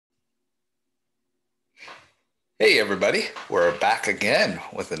Hey everybody, we're back again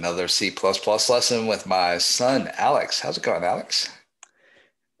with another C++ lesson with my son Alex. How's it going, Alex?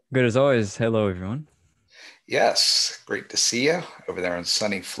 Good as always. Hello, everyone. Yes, great to see you over there in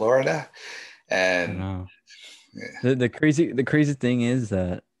sunny Florida. I And know. The crazy thing is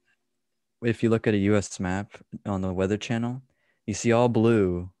that if you look at a US map on the Weather Channel, you see all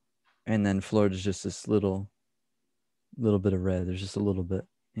blue, and then Florida's just this little bit of red. There's just a little bit.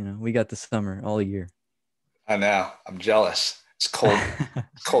 We got the summer all year. I know, I'm jealous. It's cold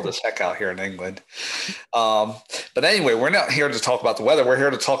as heck out here in England. Um, but anyway, we're not here to talk about the weather. We're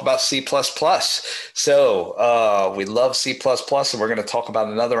here to talk about C++. So we love C++, and we're going to talk about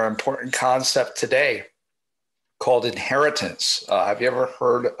another important concept today called inheritance. Have you ever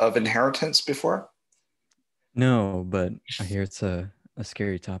heard of inheritance before? No, but I hear it's a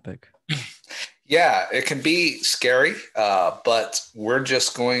scary topic. Yeah, it can be scary, but we're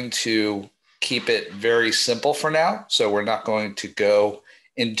just going to keep it very simple for now. So we're not going to go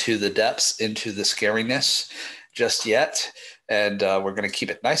into the depths, into the scariness just yet. And we're going to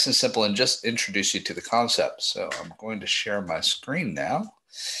keep it nice and simple and just introduce you to the concept. So I'm going to share my screen now.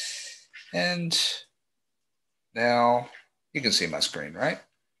 And now you can see my screen, right?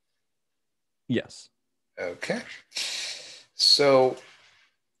 Yes. Okay. So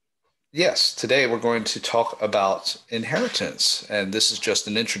yes, today we're going to talk about inheritance. And this is just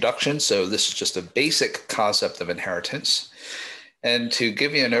an introduction. So, this is just a basic concept of inheritance. And to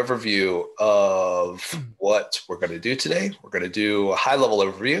give you an overview of what we're going to do today, we're going to do a high level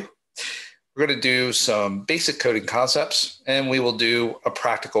overview. We're going to do some basic coding concepts, and we will do a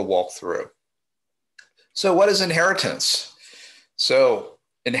practical walkthrough. So, what is inheritance? So,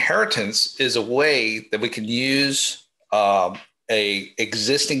 inheritance is a way that we can use a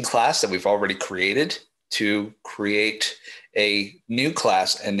existing class that we've already created to create a new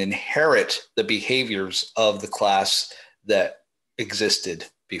class and inherit the behaviors of the class that existed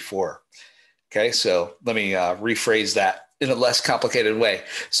before. Okay, so let me rephrase that in a less complicated way.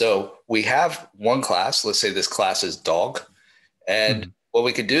 So we have one class. Let's say this class is dog. And Mhm. what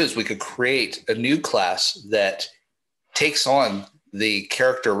we could do is we could create a new class that takes on the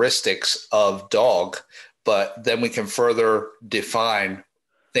characteristics of dog, but then we can further define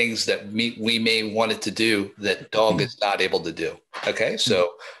things that we may want it to do that dog is not able to do. Okay, Mm.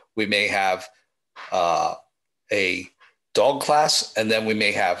 so we may have uh, a dog class, and then we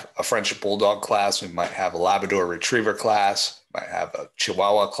may have a French bulldog class. We might have a Labrador retriever class, might have a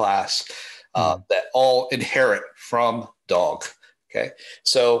Chihuahua class Mm. that all inherit from dog. Okay,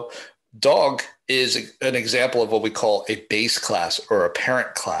 so dog is an example of what we call a base class or a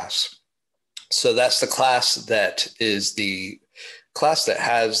parent class. So that's the class that is the class that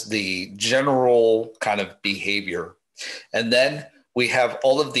has the general kind of behavior. And then we have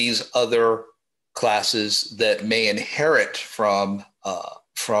all of these other classes that may inherit from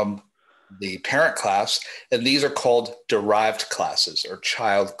the parent class, and these are called derived classes or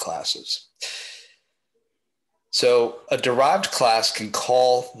child classes. So a derived class can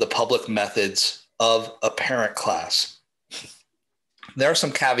call the public methods of a parent class. There are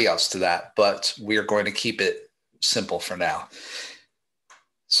some caveats to that, but we are going to keep it simple for now.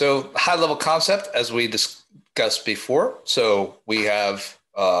 So high level concept, as we discussed before. So we have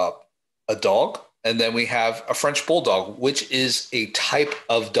a dog, and then we have a French bulldog, which is a type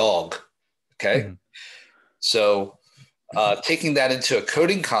of dog. Okay. Mhm. So taking that into a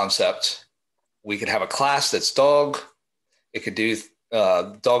coding concept, we could have a class that's dog. It could do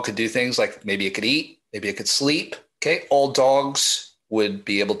dog could do things like maybe it could eat, maybe it could sleep. Okay, all dogs would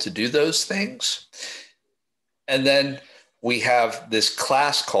be able to do those things. And then we have this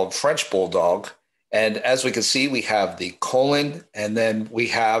class called French Bulldog. And as we can see, we have the colon, and then we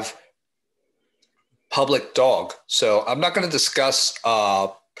have public dog. So I'm not going to discuss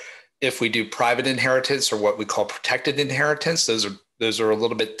if we do private inheritance or what we call protected inheritance. Those are a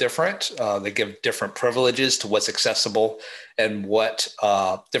little bit different. They give different privileges to what's accessible and what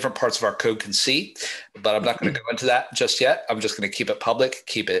different parts of our code can see. But I'm not going to go into that just yet. I'm just going to keep it public,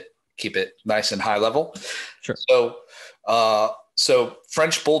 keep it nice and high level. Sure. So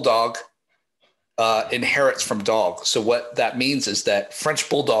French bulldog inherits from dog. So what that means is that French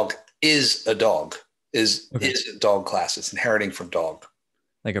bulldog is a dog, Okay. is a dog class. It's inheriting from dog.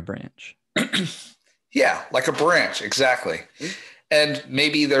 Like a branch. Yeah, like a branch, exactly. And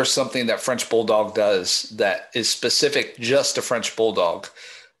maybe there's something that French bulldog does that is specific just to French bulldog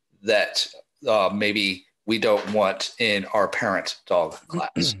that maybe we don't want in our parent dog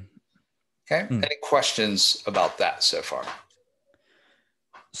class. Okay. Mm. Any questions about that so far?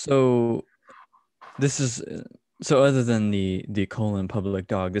 So this is so other than the colon public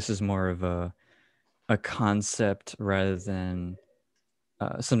dog, this is more of a concept rather than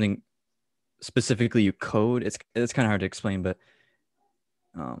something specifically you code. It's kind of hard to explain, but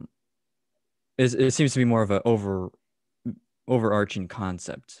um, it seems to be more of a overarching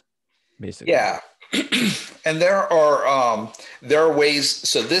concept, basically. Yeah. And there are ways.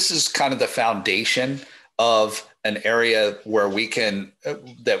 So this is kind of the foundation of an area where we can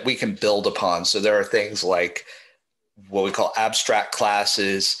that we can build upon. So there are things like what we call abstract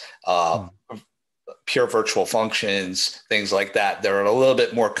classes, Hmm. pure virtual functions, things like that. They're a little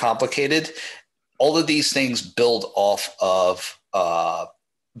bit more complicated. All of these things build off of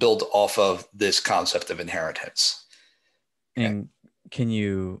this concept of inheritance. Okay. And can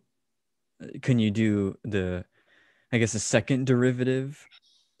you do the, I guess, the second derivative?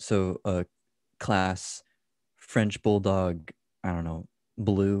 So a class French bulldog, I don't know,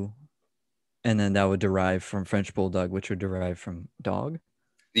 blue, and then that would derive from French bulldog, which would derive from dog.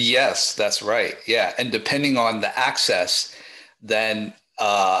 Yes, that's right. Yeah, and depending on the access, then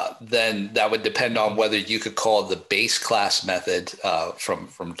that would depend on whether you could call the base class method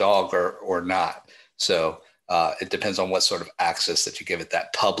from dog or not. So it depends on what sort of access that you give it,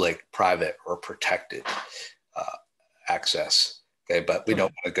 that public, private, or protected uh, access. Okay, but we don't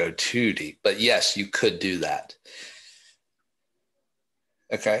Okay. want to go too deep. But yes, you could do that.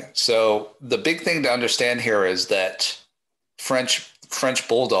 Okay, so the big thing to understand here is that French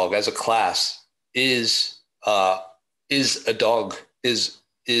bulldog as a class is uh, is a dog is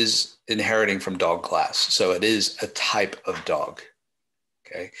inheriting from dog class. So it is a type of dog.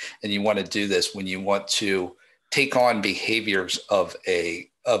 Okay, and you want to do this when you want to take on behaviors of a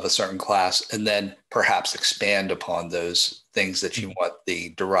certain class and then perhaps expand upon those things that you Mhm. want the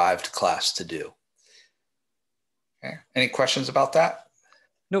derived class to do. Okay, any questions about that?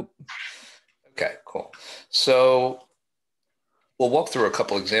 Nope. Okay, cool. So we'll walk through a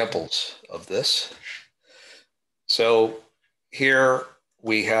couple examples of this. So here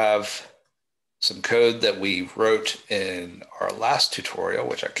we have some code that we wrote in our last tutorial,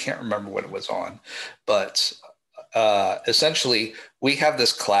 which I can't remember what it was on, but essentially we have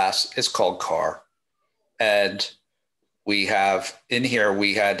this class, it's called car, and we have in here,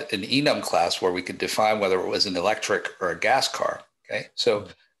 we had an enum class where we could define whether it was an electric or a gas car. Okay. So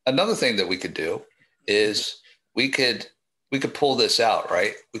Mhm. another thing that we could do is we could we could pull this out,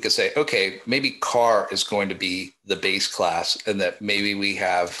 right? We could say, okay, maybe car is going to be the base class, and that maybe we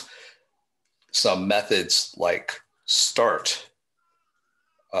have some methods like start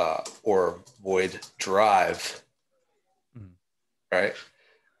or void drive, Mhm. right?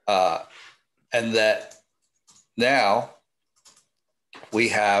 Uh, and that now we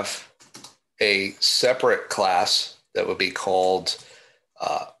have a separate class that would be called,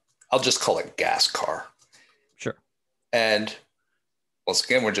 uh, I'll just call it gas car. Sure. And once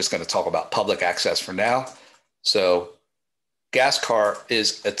again, we're just going to talk about public access for now. So gas car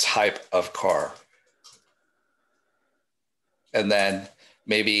is a type of car. And then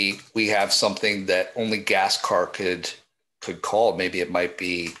maybe we have something that only gas car could call. Maybe it might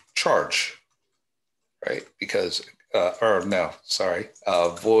be charge, right? Because or no, sorry,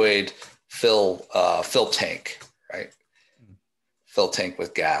 void fill tank, right? Mhm. Fill tank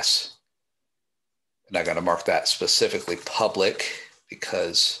with gas. And I got to mark that specifically public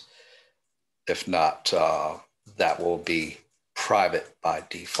because if not, that will be private by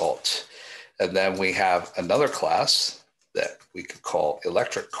default. And then we have another class that we could call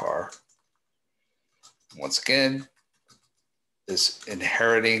electric car. Once again, is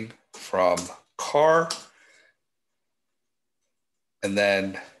inheriting from car. And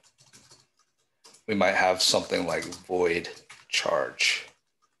then we might have something like void charge.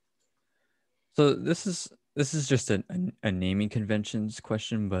 So this is just a naming conventions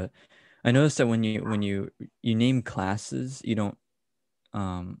question, but I noticed that when you name classes,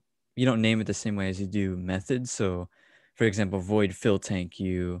 um you don't name it the same way as you do methods. So, for example, void fill tank,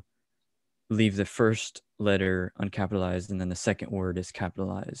 you leave the first letter uncapitalized and then the second word is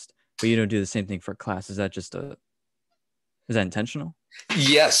capitalized, but you don't do the same thing for class. Is that intentional?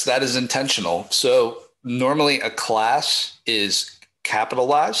 Yes, that is intentional. So normally a class is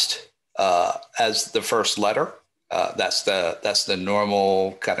capitalized as the first letter. That's the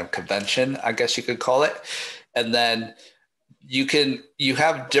normal kind of convention, I guess you could call it. And then you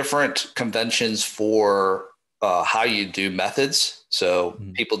have different conventions for how you do methods. So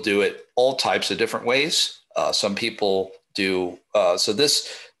Mhm. people do it all types of different ways. Some people do so.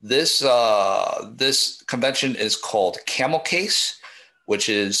 This convention is called camel case, which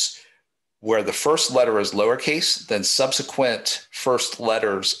is where the first letter is lowercase, then subsequent first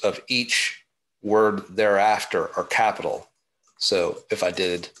letters of each word thereafter are capital. So if I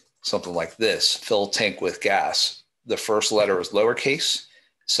did something like this, fill tank with gas. The first letter is lowercase,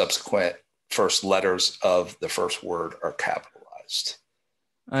 subsequent first letters of the first word are capitalized.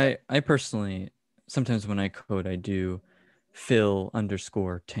 I personally sometimes when I code I do fill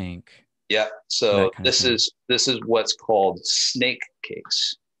underscore tank, Yeah. So that kind of thing. this is what's called snake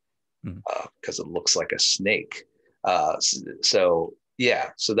case Mm. because it looks like a snake. So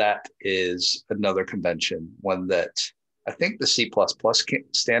yeah, so that is another convention, one that I think the C++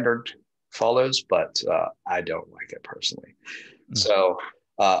 standard follows, but I don't like it personally. Mm. So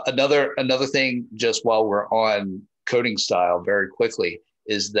another thing, just while we're on coding style, very quickly,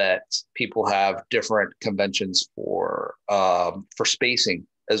 is that people have different conventions for spacing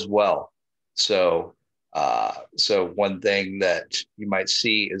as well. So so one thing that you might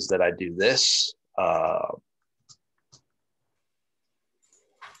see is that I do this.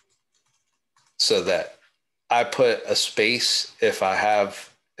 So that I put a space if I have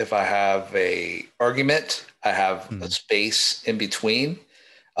a argument, I have a Mm. space in between.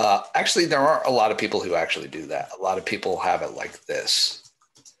 Actually, there aren't a lot of people who actually do that. A lot of people have it like this,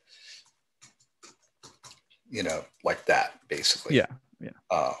 like that, basically. Yeah.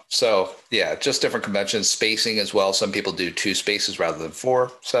 Yeah. So yeah, just different conventions, spacing as well. Some people do 2 spaces rather than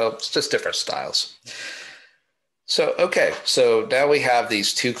 4. So it's just different styles. So, okay. So now we have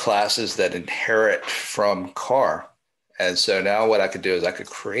these 2 classes that inherit from car. And so now what I could do is I could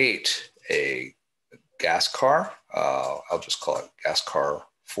create a gas car. I'll just call it gas car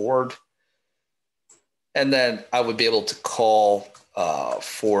Ford. And then I would be able to call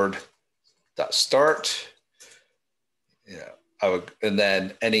Ford.start. Yeah, I would, and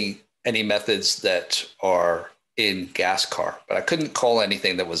then any methods that are in gas car, but I couldn't call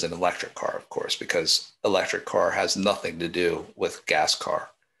anything that was an electric car, of course, because electric car has nothing to do with gas car,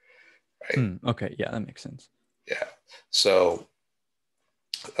 right? Mm. Okay. Yeah, that makes sense. Yeah. So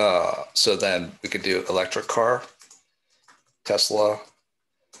so then we could do electric car, Tesla,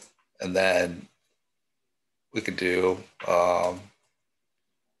 and then we could do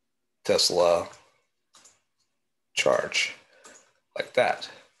Tesla charge like that.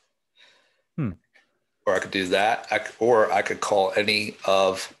 Hmm. Or I could do that, or I could call any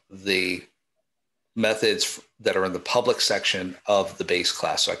of the methods that are in the public section of the base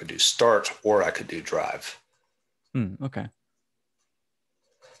class. So I could do start or I could do drive. Hmm. Okay.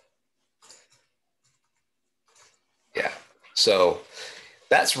 Yeah. So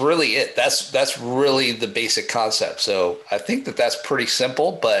that's really it. That's really the basic concept. So I think that that's pretty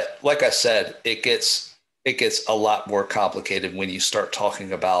simple, but like I said, it gets a lot more complicated when you start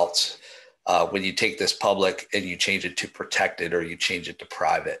talking about when you take this public and you change it to protected or you change it to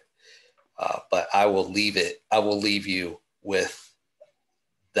private. But I will leave it. I will leave you with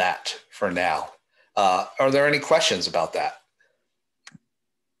that for now. Are there any questions about that?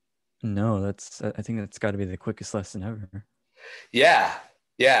 No, I think that's got to be the quickest lesson ever. Yeah,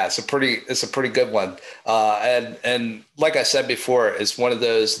 yeah, it's a pretty good one. And like I said before, it's one of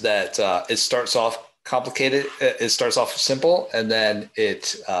those that it starts off complicated. It starts off simple, and then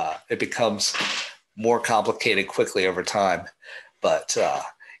it becomes more complicated quickly over time. But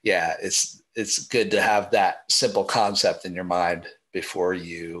yeah, it's good to have that simple concept in your mind before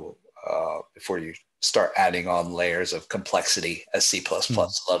you start adding on layers of complexity, as C++ Hmm.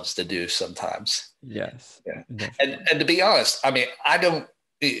 loves to do sometimes. Yes, Yeah. definitely. And to be honest, I mean, I don't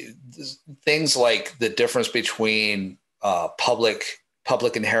things like the difference between public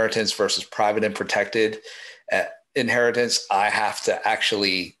inheritance versus private and protected inheritance, I have to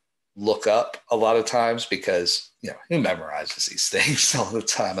actually look up a lot of times because who memorizes these things all the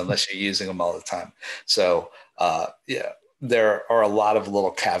time unless you're using them all the time. So yeah, there are a lot of little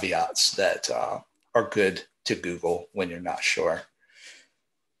caveats that are good to Google when you're not sure.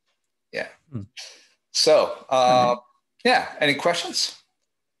 Yeah. Hmm. So, All right. yeah, any questions?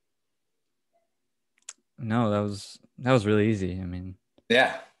 No, that was really easy. I mean,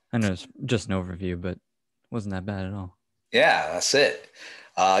 Yeah, I know it's just an overview, but it wasn't that bad at all. yeah, that's it.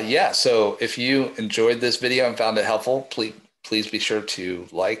 Yeah, so if you enjoyed this video and found it helpful, please be sure to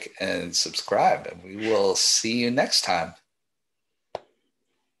like and subscribe, and we will see you next time.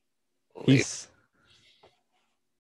 Later. Peace.